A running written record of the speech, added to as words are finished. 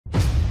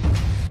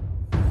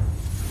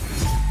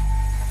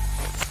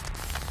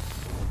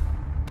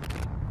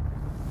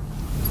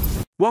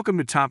Welcome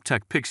to Top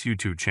Tech Picks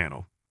YouTube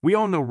channel. We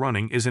all know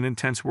running is an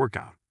intense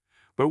workout,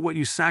 but what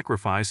you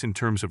sacrifice in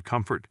terms of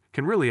comfort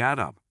can really add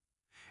up.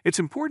 It's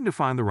important to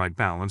find the right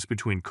balance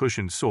between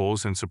cushioned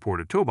soles and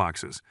supported toe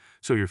boxes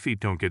so your feet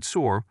don't get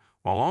sore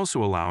while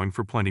also allowing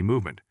for plenty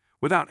movement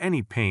without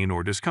any pain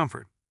or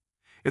discomfort.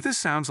 If this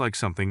sounds like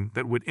something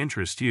that would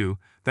interest you,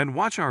 then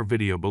watch our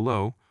video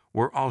below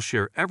where I'll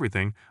share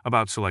everything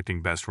about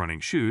selecting best running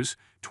shoes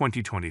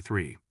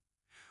 2023.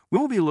 We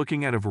will be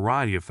looking at a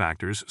variety of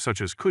factors such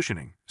as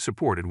cushioning,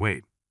 support, and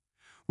weight.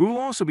 We will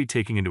also be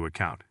taking into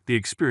account the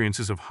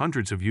experiences of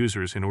hundreds of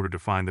users in order to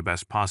find the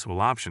best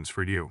possible options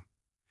for you.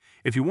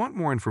 If you want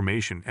more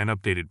information and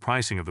updated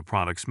pricing of the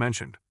products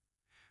mentioned,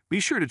 be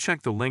sure to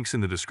check the links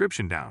in the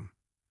description down.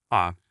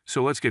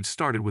 So let's get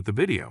started with the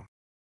video.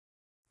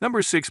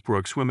 Number 6.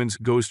 Brooks Women's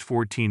Ghost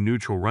 14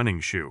 Neutral Running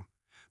Shoe.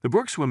 The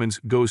Brooks Women's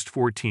Ghost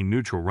 14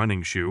 Neutral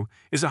Running Shoe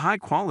is a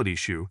high-quality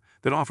shoe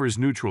that offers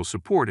neutral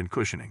support and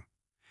cushioning.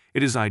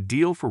 It is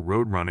ideal for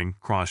road running,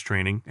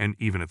 cross-training, and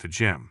even at the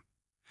gym.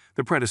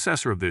 The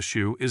predecessor of this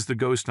shoe is the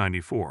Ghost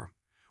 94,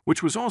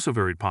 which was also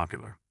very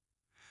popular.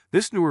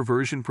 This newer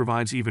version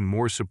provides even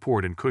more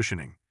support and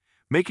cushioning,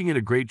 making it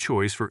a great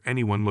choice for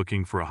anyone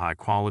looking for a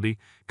high-quality,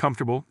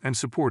 comfortable, and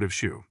supportive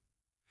shoe.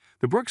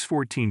 The Brooks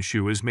 14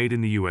 shoe is made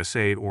in the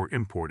USA or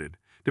imported,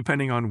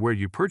 depending on where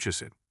you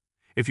purchase it.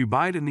 If you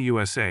buy it in the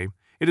USA,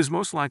 it is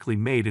most likely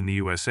made in the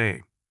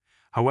USA.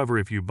 However,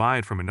 if you buy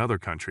it from another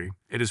country,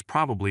 it is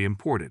probably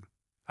imported.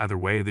 Either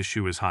way, the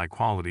shoe is high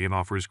quality and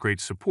offers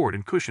great support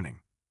and cushioning.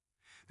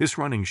 This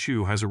running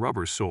shoe has a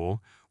rubber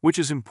sole, which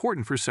is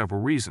important for several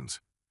reasons.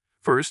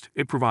 First,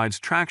 it provides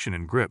traction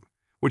and grip,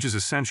 which is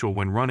essential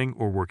when running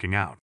or working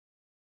out.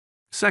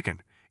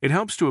 Second, it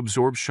helps to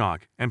absorb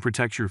shock and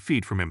protect your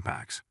feet from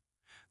impacts.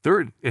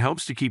 Third, it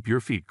helps to keep your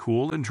feet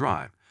cool and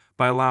dry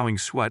by allowing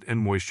sweat and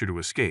moisture to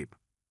escape.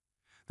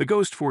 The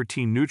Ghost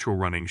 14 Neutral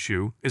Running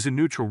Shoe is a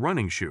neutral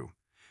running shoe,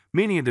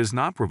 meaning it does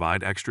not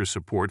provide extra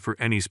support for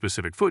any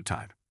specific foot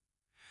type.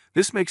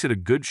 This makes it a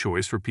good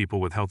choice for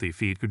people with healthy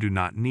feet who do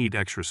not need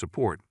extra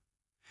support.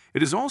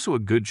 It is also a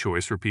good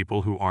choice for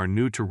people who are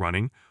new to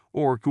running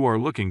or who are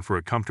looking for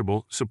a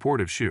comfortable,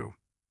 supportive shoe.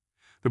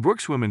 The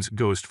Brooks Women's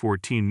Ghost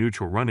 14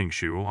 Neutral Running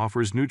Shoe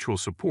offers neutral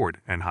support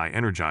and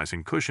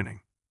high-energizing cushioning.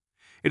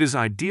 It is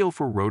ideal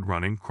for road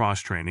running,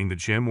 cross-training, the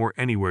gym, or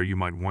anywhere you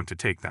might want to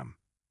take them.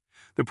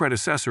 The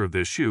predecessor of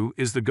this shoe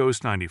is the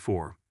Ghost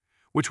 94,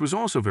 which was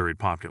also very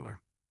popular.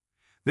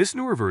 This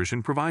newer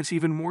version provides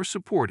even more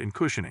support and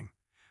cushioning,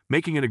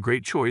 making it a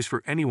great choice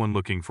for anyone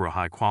looking for a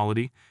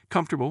high-quality,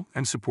 comfortable,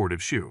 and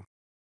supportive shoe.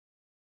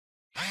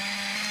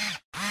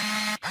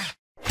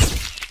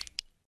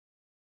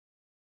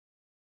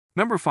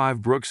 Number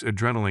 5. Brooks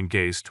Adrenaline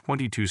Gaze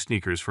 22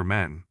 Sneakers for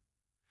Men.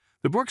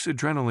 The Brooks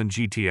Adrenaline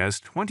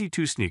GTS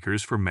 22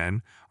 sneakers for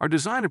men are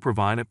designed to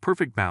provide a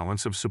perfect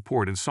balance of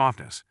support and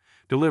softness,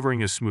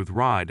 delivering a smooth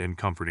ride and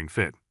comforting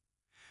fit.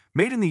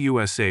 Made in the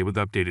USA with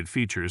updated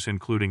features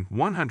including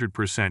 100%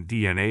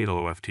 DNA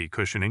LOFT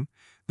cushioning,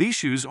 these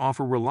shoes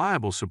offer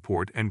reliable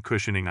support and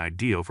cushioning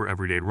ideal for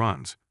everyday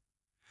runs.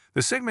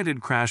 The segmented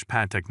crash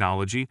pad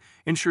technology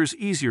ensures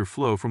easier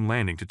flow from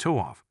landing to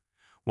toe-off,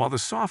 while the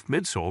soft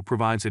midsole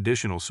provides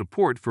additional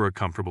support for a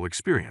comfortable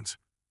experience.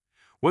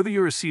 Whether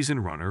you're a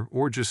seasoned runner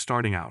or just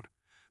starting out,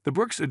 the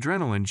Brooks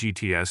Adrenaline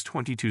GTS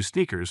 22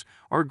 sneakers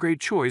are a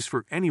great choice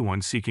for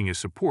anyone seeking a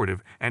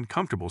supportive and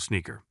comfortable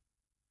sneaker.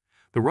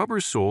 The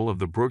rubber sole of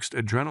the Brooks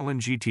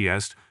Adrenaline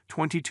GTS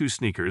 22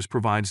 sneakers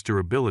provides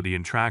durability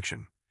and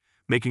traction,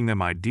 making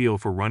them ideal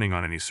for running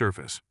on any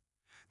surface.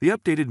 The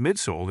updated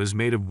midsole is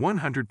made of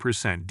 100%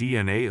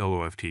 DNA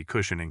LOFT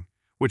cushioning,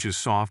 which is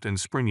soft and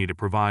springy to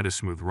provide a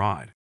smooth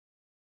ride.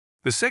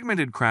 The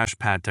segmented crash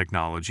pad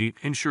technology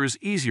ensures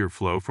easier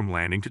flow from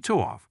landing to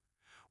toe-off,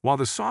 while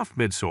the soft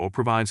midsole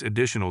provides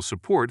additional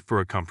support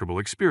for a comfortable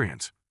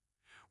experience.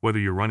 Whether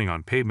you're running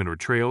on pavement or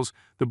trails,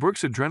 the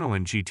Brooks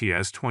Adrenaline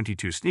GTS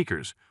 22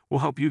 sneakers will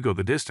help you go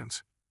the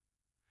distance.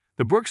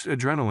 The Brooks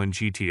Adrenaline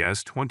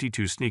GTS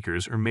 22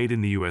 sneakers are made in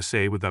the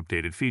USA with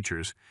updated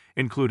features,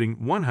 including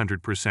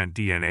 100%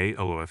 DNA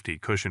LOFT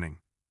cushioning.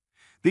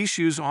 These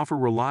shoes offer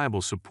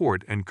reliable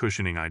support and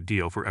cushioning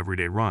ideal for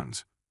everyday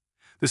runs.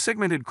 The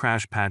segmented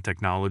crash pad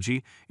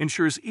technology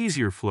ensures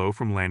easier flow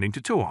from landing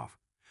to toe-off,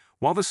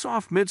 while the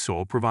soft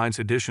midsole provides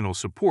additional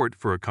support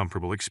for a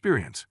comfortable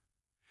experience.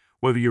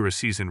 Whether you're a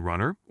seasoned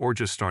runner or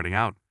just starting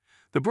out,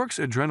 the Brooks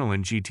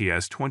Adrenaline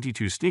GTS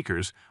 22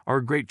 sneakers are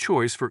a great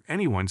choice for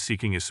anyone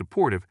seeking a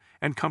supportive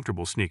and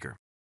comfortable sneaker.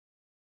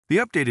 The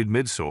updated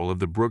midsole of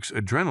the Brooks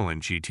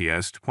Adrenaline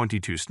GTS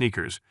 22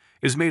 sneakers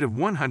is made of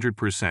 100%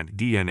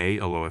 DNA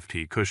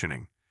LOFT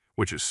cushioning,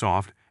 which is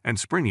soft and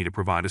springy to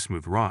provide a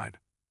smooth ride.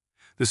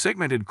 The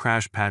segmented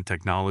crash pad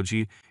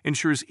technology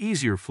ensures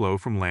easier flow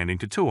from landing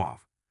to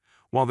toe-off,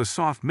 while the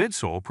soft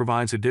midsole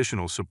provides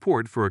additional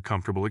support for a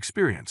comfortable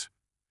experience.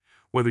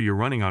 Whether you're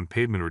running on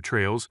pavement or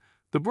trails,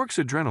 the Brooks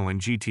Adrenaline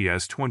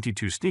GTS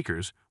 22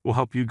 sneakers will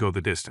help you go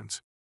the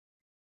distance.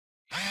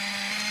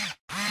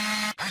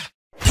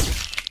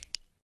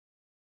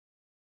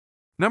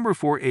 Number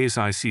 4.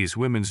 ASICS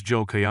Women's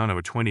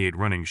Gel-Kayano 28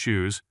 Running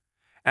Shoes.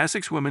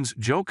 ASICS Women's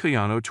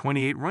Gel-Kayano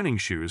 28 running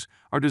shoes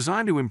are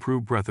designed to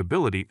improve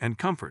breathability and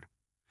comfort.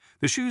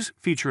 The shoes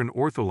feature an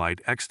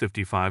Ortholite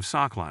X55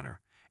 sock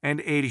liner and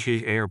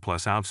ASICS Air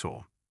Plus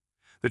outsole.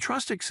 The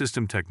Trustic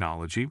System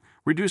technology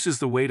reduces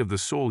the weight of the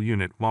sole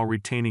unit while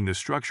retaining the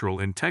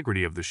structural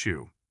integrity of the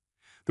shoe.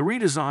 The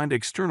redesigned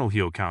external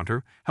heel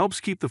counter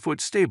helps keep the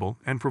foot stable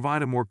and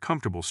provide a more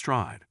comfortable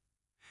stride.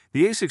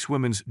 The ASICS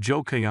Women's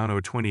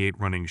Gel-Kayano 28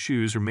 running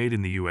shoes are made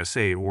in the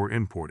USA or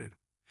imported.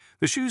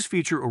 The shoes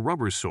feature a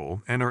rubber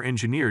sole and are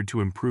engineered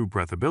to improve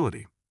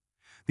breathability.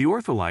 The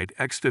Ortholite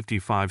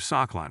X55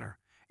 sock liner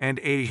and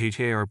ASICS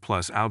Air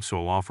Plus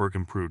outsole offer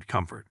improved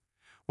comfort,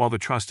 while the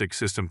Trustic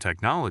System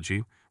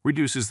technology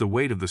reduces the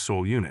weight of the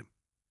sole unit.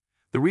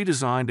 The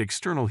redesigned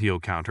external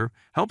heel counter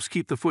helps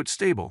keep the foot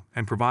stable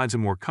and provides a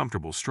more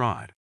comfortable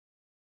stride.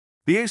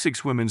 The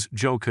ASICS Women's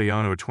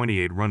Gel-Kayano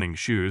 28 running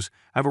shoes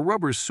have a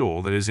rubber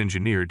sole that is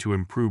engineered to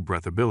improve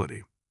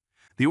breathability.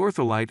 The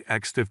Ortholite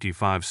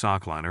X55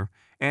 sock liner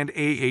and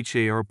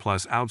ASICS Air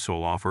Plus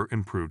outsole offer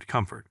improved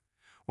comfort,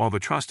 while the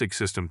Trustic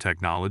System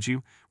technology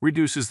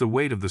reduces the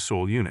weight of the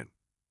sole unit.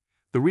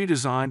 The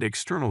redesigned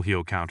external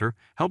heel counter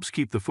helps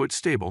keep the foot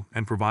stable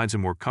and provides a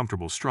more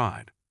comfortable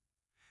stride.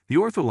 The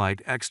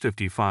Ortholite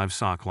X55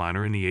 sock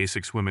liner in the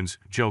ASICS Women's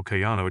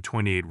Gel-Kayano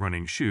 28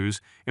 running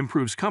shoes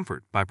improves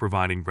comfort by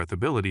providing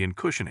breathability and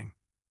cushioning.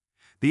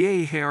 The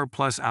ASICS Air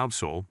Plus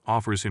outsole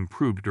offers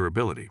improved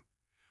durability,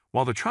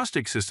 while the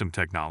Trustic System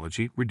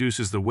technology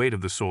reduces the weight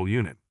of the sole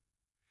unit.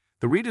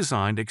 The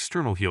redesigned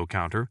external heel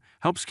counter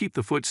helps keep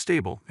the foot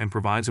stable and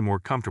provides a more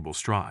comfortable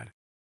stride.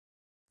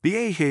 The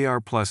ASICS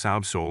Air Plus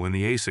outsole in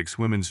the ASICS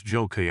Women's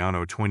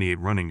Gel-Kayano 28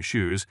 running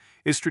shoes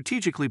is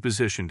strategically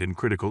positioned in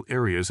critical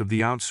areas of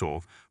the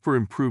outsole for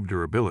improved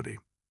durability.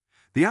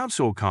 The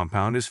outsole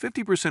compound is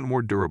 50%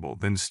 more durable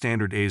than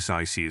standard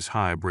ASICS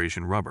high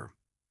abrasion rubber.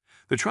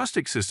 The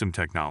Trustic System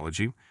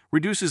technology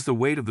reduces the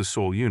weight of the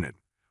sole unit,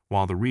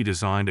 while the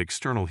redesigned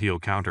external heel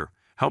counter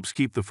helps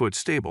keep the foot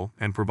stable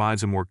and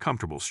provides a more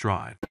comfortable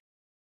stride.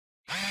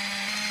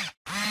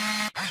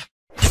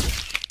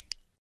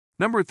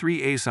 Number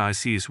 3.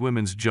 ASICS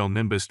Women's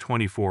Gel-Nimbus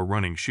 24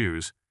 running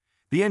shoes.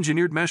 The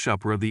engineered mesh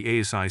upper of the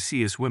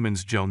ASICS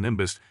Women's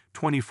Gel-Nimbus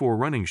 24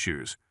 running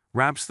shoes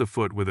wraps the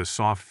foot with a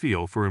soft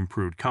feel for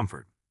improved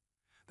comfort.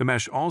 The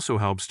mesh also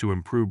helps to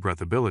improve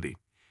breathability,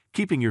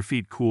 keeping your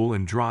feet cool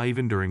and dry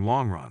even during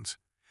long runs.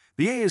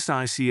 The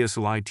ASICS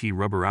Lite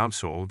rubber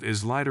outsole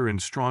is lighter and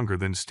stronger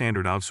than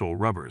standard outsole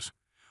rubbers,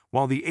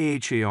 while the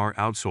AHAR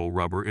outsole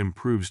rubber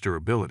improves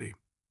durability.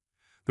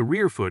 The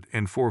rear foot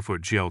and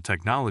forefoot gel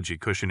technology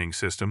cushioning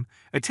system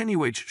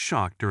attenuates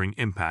shock during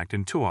impact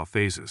and toe-off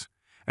phases,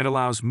 and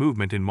allows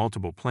movement in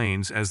multiple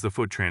planes as the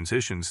foot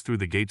transitions through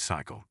the gait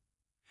cycle.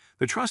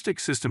 The Trustic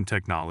System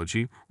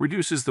technology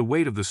reduces the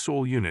weight of the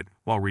sole unit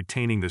while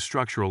retaining the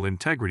structural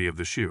integrity of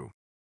the shoe.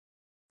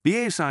 The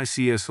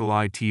ASICS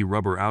Lite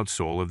rubber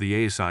outsole of the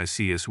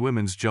ASICS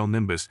Women's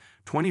Gel-Nimbus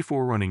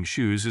 24 running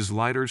shoes is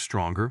lighter,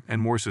 stronger,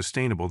 and more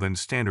sustainable than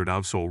standard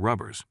outsole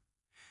rubbers.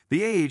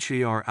 The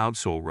AHAR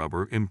outsole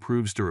rubber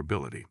improves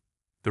durability.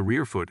 The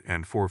rear foot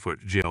and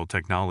forefoot gel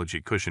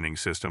technology cushioning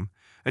system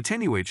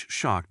attenuates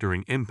shock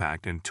during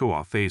impact and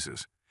toe-off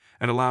phases,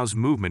 and allows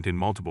movement in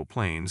multiple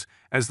planes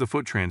as the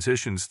foot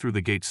transitions through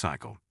the gait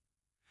cycle.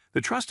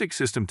 The Trustic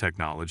System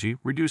technology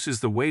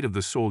reduces the weight of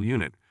the sole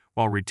unit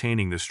while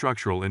retaining the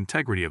structural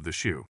integrity of the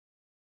shoe.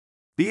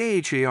 The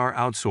AHAR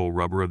outsole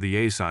rubber of the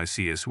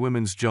ASICS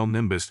Women's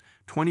Gel-Nimbus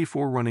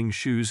 24 running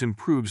shoes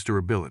improves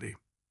durability.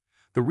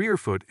 The rear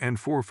foot and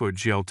forefoot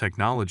gel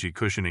technology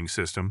cushioning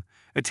system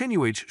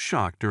attenuates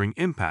shock during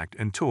impact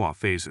and toe-off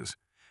phases,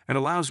 and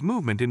allows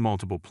movement in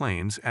multiple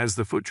planes as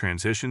the foot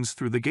transitions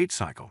through the gait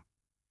cycle.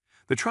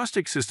 The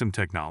Trustic System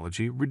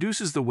technology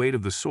reduces the weight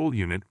of the sole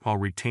unit while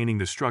retaining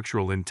the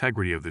structural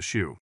integrity of the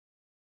shoe.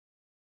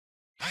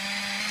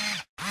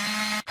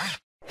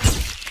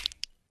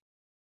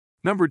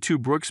 Number 2.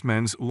 Brooks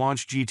Men's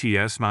Launch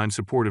GTS 9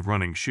 Supportive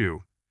Running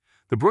Shoe.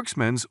 The Brooks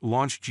Men's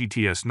Launch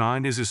GTS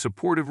 9 is a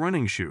supportive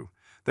running shoe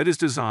that is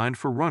designed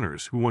for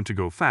runners who want to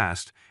go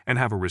fast and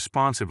have a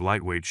responsive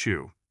lightweight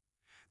shoe.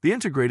 The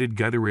integrated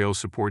guide rail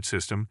support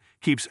system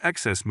keeps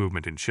excess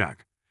movement in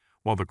check,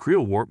 while the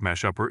Creel warp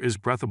mesh upper is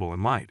breathable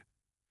and light.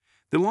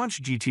 The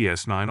Launch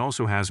GTS 9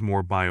 also has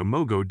more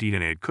Biomogo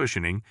detonated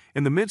cushioning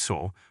in the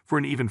midsole for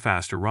an even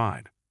faster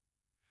ride.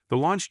 The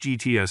Launch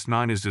GTS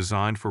 9 is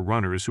designed for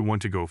runners who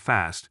want to go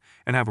fast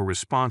and have a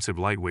responsive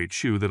lightweight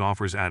shoe that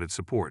offers added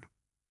support.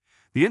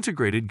 The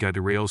integrated guide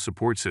rail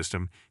support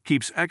system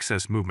keeps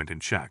excess movement in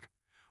check,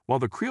 while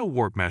the Creel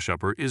warp mesh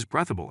upper is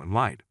breathable and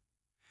light.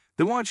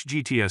 The Launch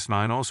GTS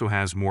 9 also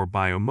has more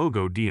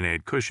Biomogo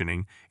detonated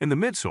cushioning in the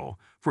midsole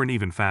for an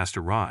even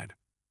faster ride.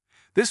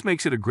 This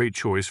makes it a great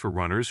choice for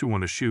runners who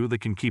want a shoe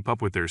that can keep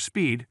up with their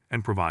speed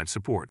and provide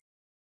support.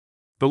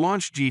 The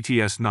Launch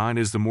GTS 9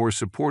 is the more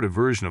supportive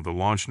version of the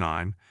Launch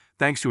 9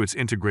 thanks to its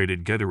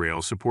integrated guide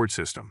rail support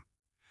system.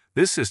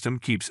 This system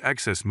keeps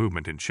excess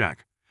movement in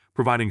check,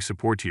 providing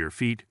support to your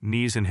feet,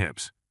 knees, and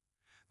hips.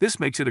 This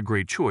makes it a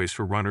great choice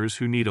for runners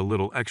who need a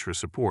little extra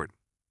support.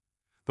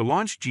 The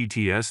Launch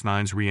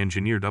GTS-9's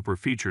re-engineered upper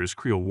features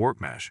Creel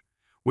warp mesh,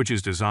 which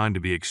is designed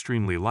to be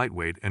extremely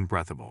lightweight and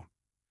breathable.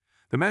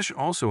 The mesh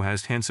also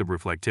has hints of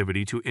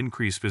reflectivity to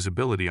increase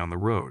visibility on the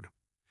road.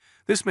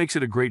 This makes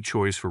it a great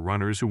choice for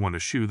runners who want a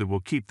shoe that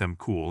will keep them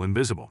cool and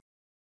visible.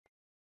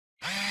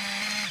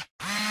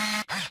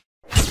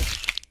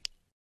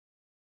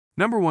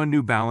 Number 1.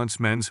 New Balance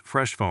Men's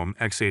Fresh Foam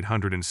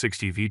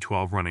X860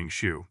 V12 Running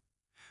Shoe.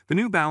 The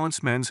New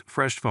Balance Men's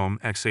Fresh Foam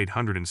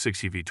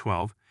X860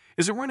 V12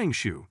 is a running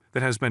shoe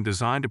that has been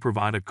designed to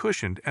provide a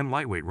cushioned and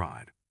lightweight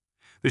ride.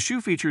 The shoe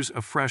features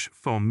a fresh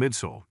foam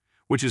midsole,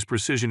 which is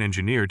precision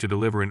engineered to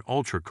deliver an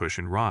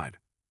ultra-cushioned ride.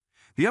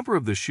 The upper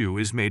of the shoe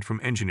is made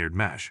from engineered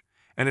mesh,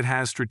 and it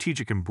has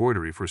strategic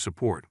embroidery for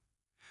support.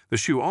 The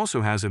shoe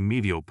also has a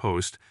medial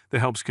post that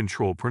helps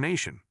control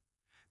pronation.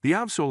 The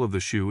outsole of the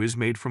shoe is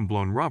made from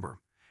blown rubber,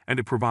 and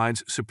it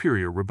provides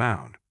superior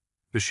rebound.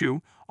 The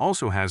shoe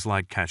also has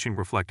light-catching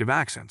reflective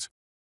accents.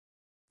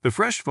 The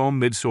fresh foam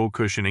midsole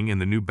cushioning in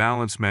the New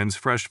Balance Men's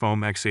Fresh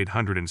Foam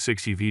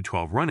X860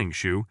 V12 running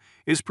shoe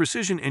is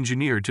precision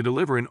engineered to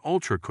deliver an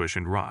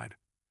ultra-cushioned ride.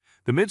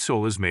 The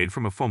midsole is made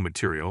from a foam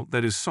material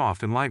that is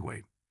soft and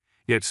lightweight,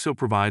 yet still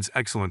provides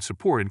excellent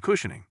support and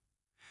cushioning.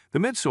 The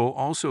midsole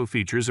also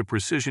features a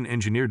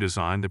precision-engineered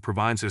design that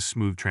provides a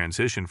smooth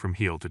transition from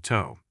heel to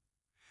toe.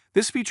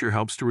 This feature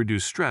helps to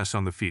reduce stress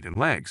on the feet and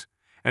legs,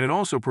 and it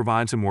also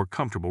provides a more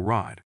comfortable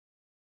ride.